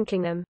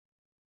unthinking them.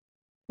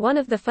 One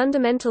of the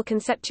fundamental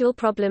conceptual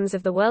problems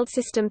of the world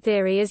system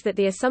theory is that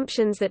the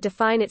assumptions that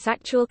define its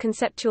actual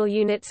conceptual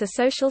units are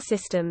social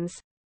systems.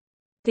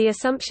 The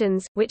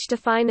assumptions, which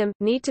define them,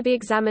 need to be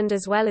examined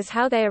as well as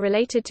how they are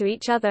related to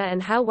each other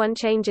and how one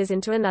changes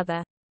into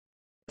another.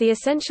 The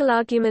essential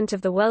argument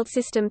of the world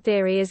system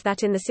theory is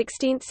that in the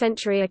 16th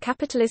century a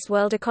capitalist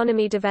world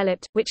economy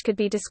developed, which could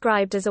be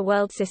described as a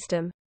world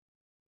system.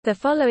 The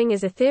following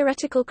is a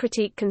theoretical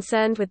critique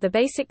concerned with the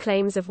basic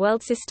claims of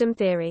world system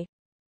theory.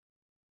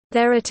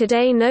 There are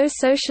today no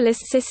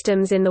socialist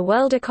systems in the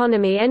world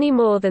economy any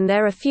more than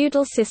there are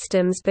feudal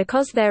systems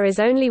because there is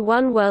only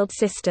one world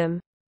system.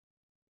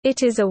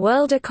 It is a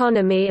world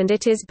economy and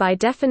it is by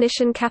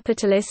definition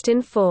capitalist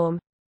in form.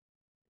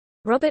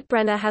 Robert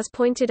Brenner has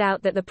pointed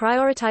out that the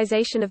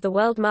prioritization of the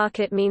world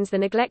market means the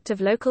neglect of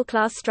local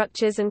class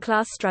structures and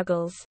class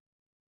struggles.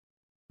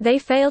 They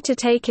fail to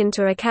take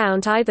into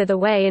account either the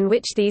way in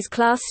which these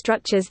class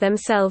structures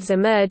themselves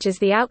emerge as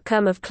the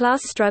outcome of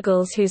class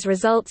struggles whose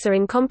results are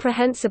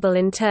incomprehensible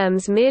in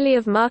terms merely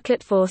of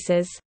market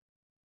forces.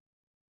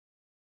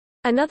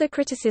 Another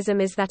criticism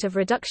is that of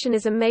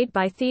reductionism made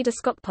by Theda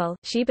Skocpol.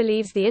 She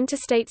believes the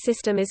interstate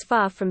system is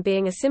far from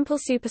being a simple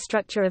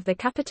superstructure of the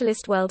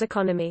capitalist world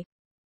economy.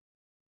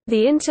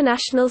 The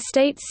international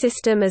state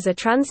system as a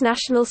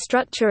transnational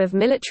structure of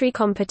military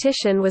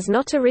competition was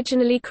not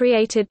originally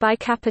created by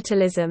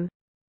capitalism.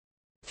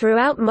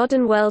 Throughout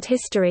modern world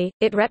history,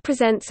 it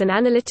represents an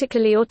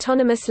analytically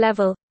autonomous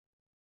level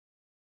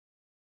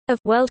of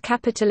world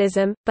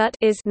capitalism, but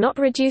is not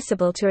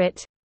reducible to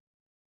it.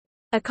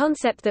 A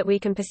concept that we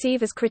can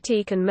perceive as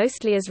critique and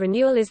mostly as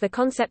renewal is the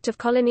concept of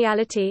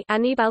coloniality.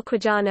 Aníbal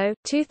Quijano,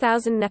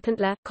 2000.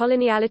 Nepentla,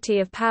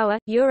 Coloniality of Power,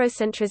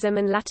 Eurocentrism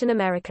and Latin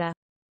America.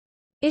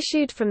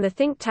 Issued from the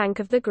think tank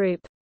of the group,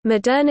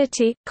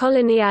 Modernity,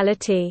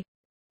 Coloniality.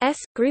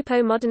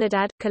 Grupo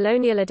Modernidad,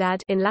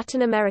 Colonialidad in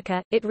Latin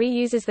America, it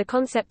reuses the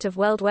concept of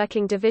world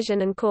working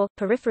division and core,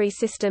 periphery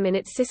system in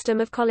its system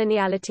of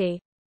coloniality.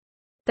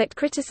 But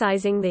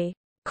criticizing the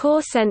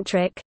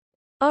core-centric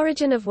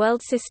origin of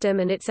world system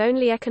and its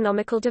only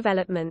economical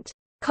development,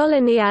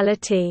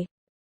 coloniality,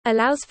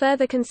 allows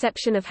further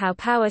conception of how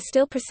power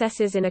still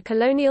processes in a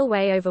colonial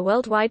way over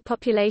worldwide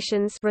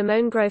populations.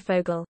 Ramon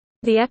Grofogel,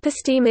 The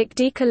Epistemic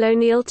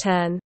Decolonial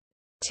Turn,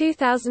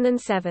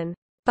 2007.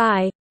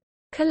 By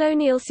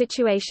Colonial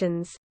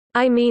Situations.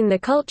 I mean the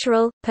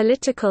cultural,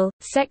 political,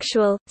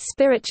 sexual,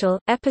 spiritual,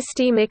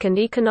 epistemic and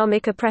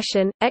economic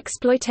oppression,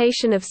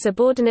 exploitation of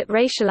subordinate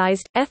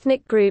racialized,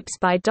 ethnic groups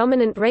by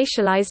dominant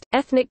racialized,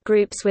 ethnic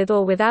groups with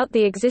or without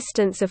the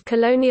existence of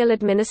colonial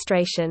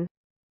administration.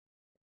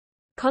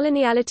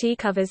 Coloniality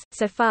covers,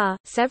 so far,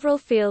 several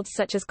fields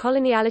such as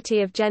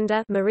coloniality of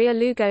gender Maria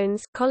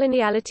Lugones,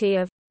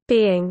 coloniality of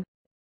being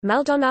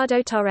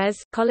Maldonado Torres,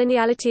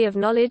 coloniality of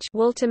knowledge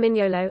Walter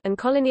Mignolo, and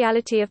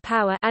coloniality of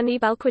power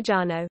Aníbal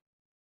Quijano.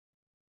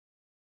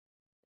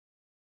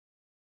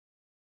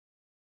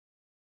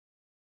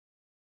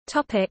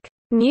 Topic: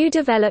 New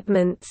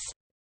developments.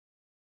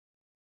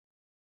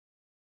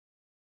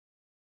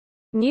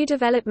 New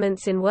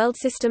developments in world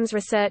systems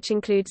research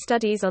include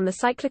studies on the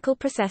cyclical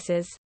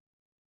processes.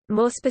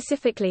 More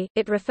specifically,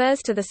 it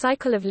refers to the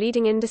cycle of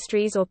leading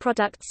industries or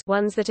products,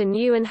 ones that are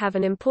new and have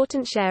an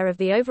important share of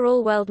the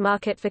overall world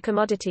market for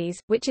commodities,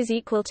 which is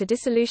equal to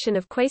dissolution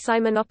of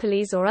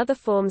quasi-monopolies or other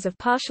forms of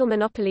partial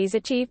monopolies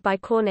achieved by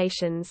core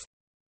nations.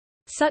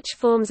 Such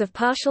forms of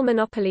partial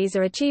monopolies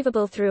are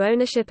achievable through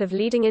ownership of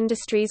leading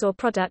industries or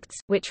products,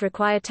 which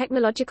require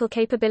technological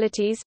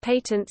capabilities,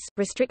 patents,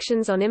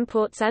 restrictions on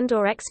imports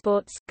and/or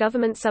exports,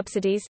 government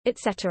subsidies,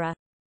 etc.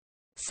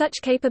 Such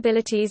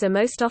capabilities are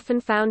most often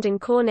found in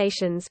core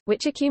nations,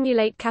 which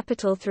accumulate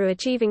capital through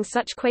achieving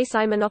such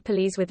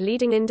quasi-monopolies with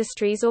leading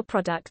industries or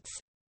products.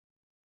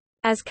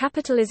 As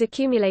capital is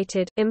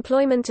accumulated,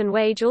 employment and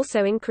wage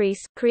also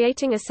increase,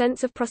 creating a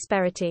sense of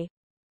prosperity.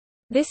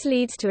 This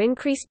leads to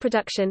increased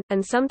production,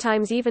 and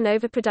sometimes even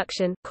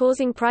overproduction,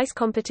 causing price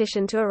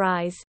competition to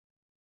arise.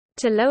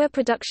 To lower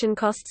production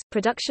costs,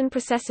 production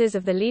processes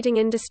of the leading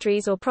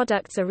industries or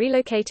products are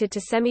relocated to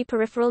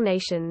semi-peripheral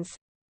nations.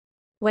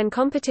 When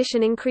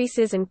competition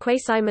increases and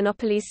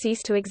quasi-monopolies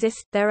cease to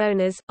exist, their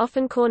owners,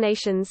 often core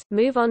nations,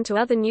 move on to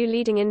other new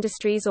leading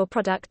industries or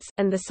products,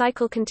 and the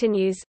cycle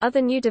continues. Other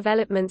new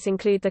developments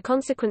include the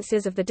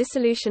consequences of the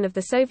dissolution of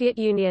the Soviet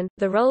Union,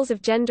 the roles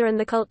of gender and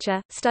the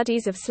culture,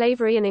 studies of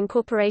slavery and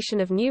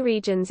incorporation of new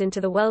regions into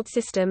the world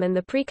system and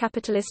the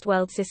pre-capitalist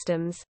world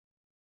systems.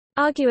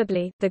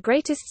 Arguably, the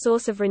greatest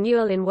source of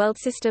renewal in world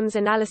systems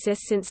analysis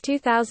since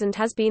 2000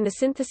 has been the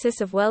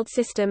synthesis of world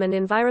system and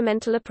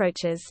environmental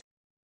approaches.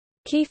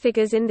 Key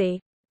figures in the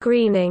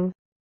greening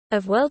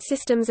of world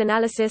systems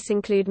analysis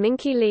include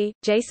Minky Lee,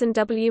 Jason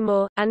W.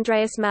 Moore,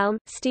 Andreas Malm,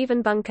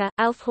 Stephen Bunker,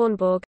 Alf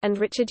Hornborg, and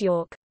Richard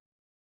York.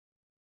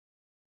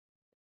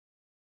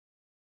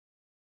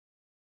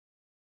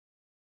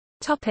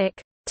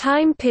 Topic: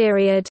 Time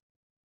period.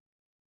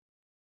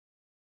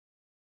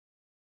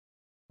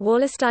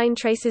 Wallerstein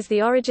traces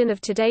the origin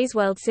of today's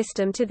world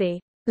system to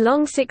the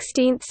long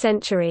 16th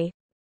century.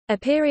 A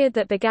period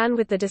that began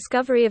with the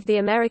discovery of the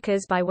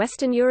Americas by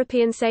Western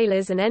European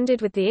sailors and ended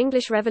with the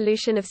English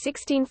Revolution of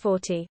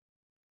 1640.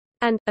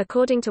 And,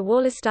 according to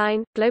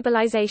Wallerstein,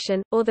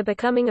 globalization, or the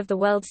becoming of the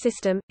world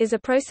system, is a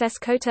process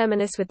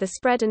coterminous with the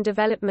spread and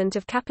development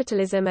of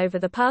capitalism over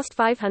the past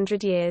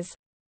 500 years.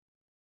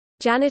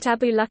 Janet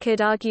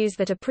Abu-Luckad argues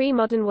that a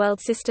pre-modern world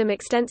system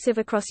extensive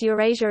across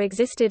Eurasia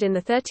existed in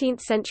the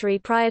 13th century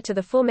prior to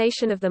the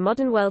formation of the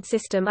modern world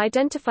system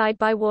identified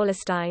by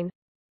Wallerstein.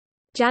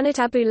 Janet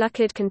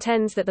Abu-Luckad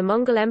contends that the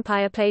Mongol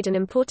Empire played an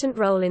important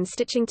role in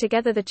stitching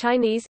together the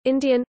Chinese,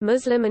 Indian,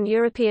 Muslim and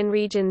European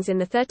regions in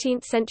the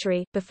 13th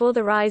century, before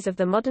the rise of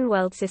the modern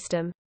world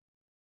system.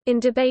 In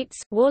debates,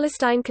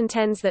 Wallerstein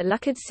contends that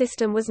Luckad's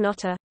system was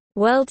not a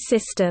world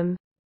system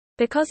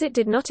because it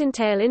did not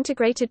entail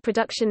integrated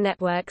production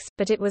networks,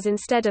 but it was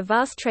instead a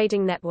vast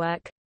trading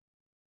network.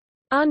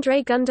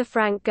 André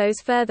Gunder-Frank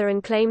goes further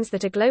and claims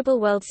that a global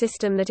world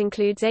system that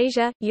includes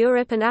Asia,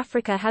 Europe and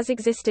Africa has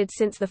existed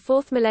since the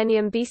 4th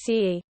millennium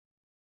BCE.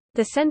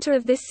 The center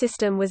of this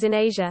system was in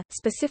Asia,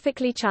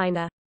 specifically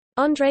China.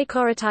 Andrei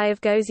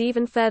Korotayev goes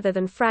even further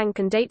than Frank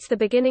and dates the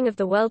beginning of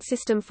the world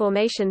system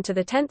formation to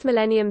the 10th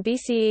millennium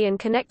BCE and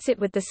connects it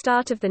with the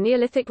start of the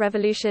Neolithic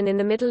Revolution in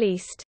the Middle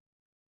East.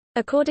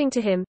 According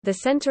to him, the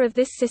center of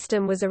this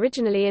system was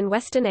originally in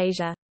Western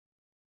Asia.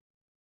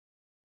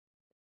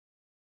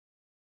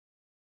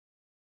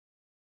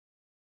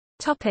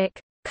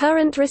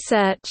 Current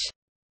research.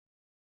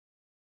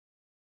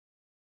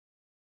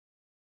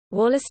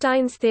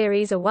 Wallerstein's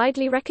theories are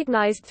widely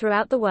recognized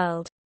throughout the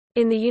world.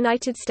 In the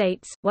United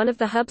States, one of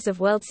the hubs of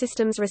world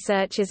systems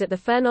research is at the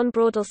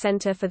Furnon-Braudel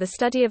Center for the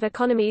Study of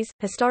Economies,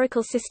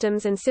 Historical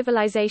Systems and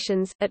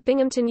Civilizations, at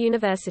Binghamton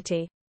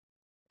University.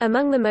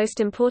 Among the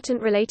most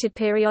important related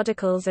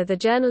periodicals are the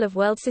Journal of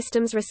World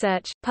Systems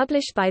Research,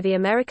 published by the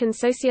American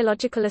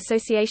Sociological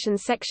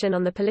Association's section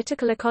on the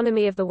political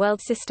economy of the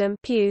world system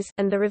 (Pews),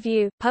 and the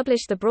Review,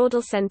 published the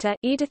Braudel Center.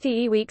 Edith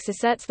E. Weeks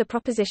asserts the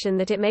proposition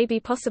that it may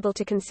be possible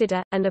to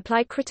consider, and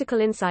apply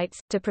critical insights,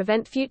 to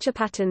prevent future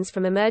patterns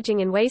from emerging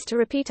in ways to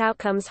repeat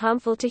outcomes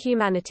harmful to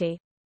humanity.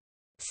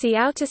 See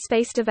Outer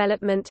Space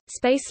Development,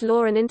 Space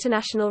Law and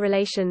International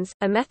Relations,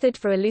 A Method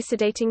for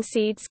Elucidating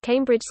Seeds,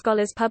 Cambridge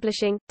Scholars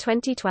Publishing,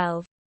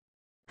 2012.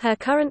 Her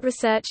current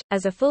research,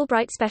 as a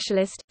Fulbright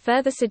specialist,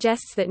 further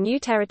suggests that new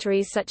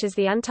territories such as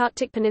the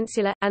Antarctic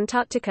Peninsula,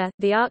 Antarctica,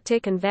 the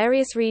Arctic and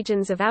various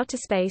regions of outer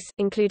space,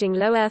 including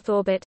low Earth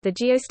orbit, the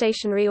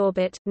geostationary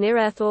orbit,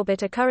 near-Earth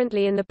orbit are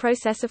currently in the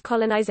process of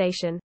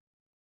colonization.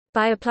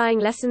 By applying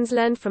lessons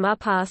learned from our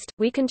past,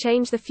 we can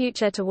change the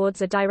future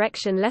towards a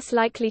direction less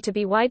likely to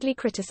be widely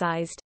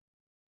criticized.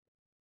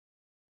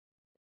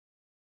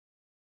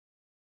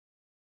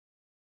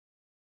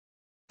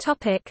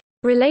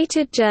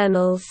 Related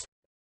journals.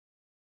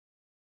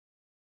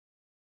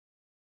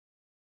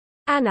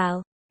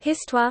 Annales.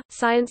 Histoire,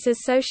 Sciences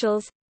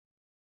Sociales,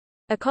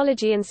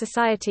 Ecology and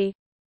Society,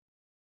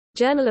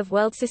 Journal of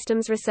World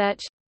Systems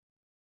Research,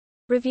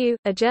 Review,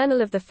 a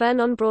journal of the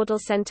Fernon Braudel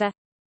Center.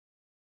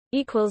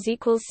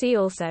 See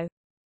also